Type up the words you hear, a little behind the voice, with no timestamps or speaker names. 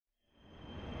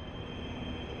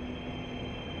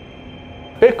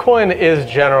Bitcoin is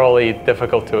generally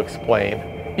difficult to explain.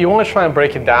 You want to try and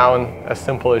break it down as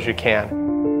simple as you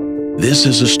can. This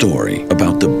is a story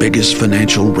about the biggest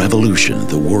financial revolution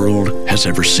the world has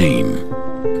ever seen.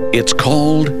 It's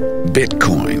called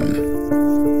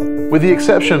Bitcoin. With the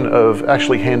exception of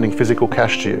actually handing physical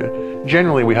cash to you,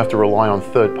 generally we have to rely on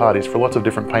third parties for lots of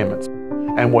different payments.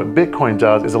 And what Bitcoin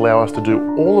does is allow us to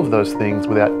do all of those things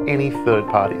without any third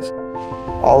parties.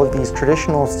 All of these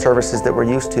traditional services that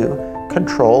we're used to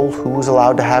control who's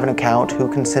allowed to have an account, who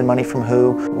can send money from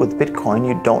who. With Bitcoin,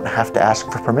 you don't have to ask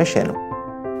for permission.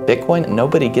 Bitcoin,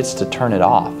 nobody gets to turn it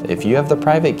off. If you have the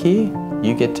private key,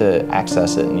 you get to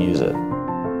access it and use it.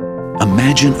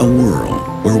 Imagine a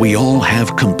world where we all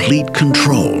have complete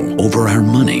control over our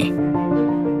money.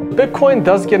 Bitcoin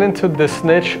does get into this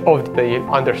niche of the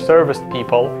underserviced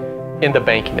people in the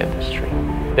banking industry.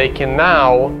 They can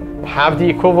now have the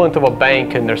equivalent of a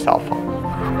bank in their cell phone.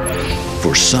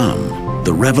 For some,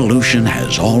 the revolution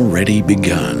has already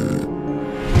begun.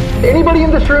 Anybody in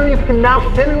this room, you can now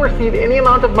send and receive any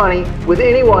amount of money with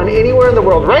anyone, anywhere in the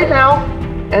world right now,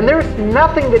 and there's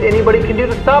nothing that anybody can do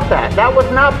to stop that. That was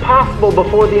not possible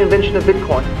before the invention of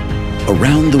Bitcoin.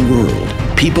 Around the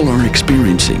world, people are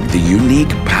experiencing the unique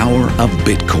power of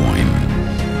Bitcoin.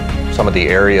 Some of the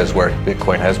areas where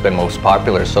Bitcoin has been most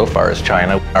popular so far is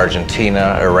China,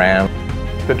 Argentina, Iran.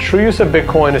 The true use of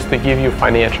Bitcoin is to give you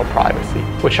financial privacy,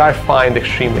 which I find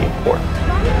extremely important.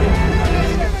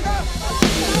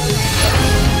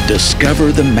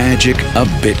 Discover the magic of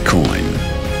Bitcoin.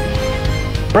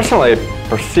 Personally, I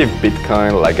perceive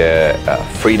Bitcoin like a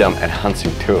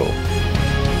freedom-enhancing tool.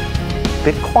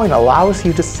 Bitcoin allows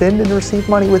you to send and receive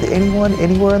money with anyone,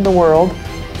 anywhere in the world,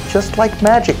 just like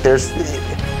magic.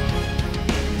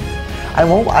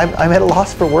 I'm at a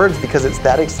loss for words because it's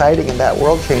that exciting and that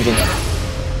world-changing.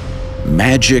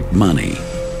 Magic money,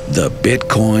 the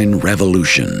Bitcoin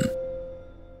revolution.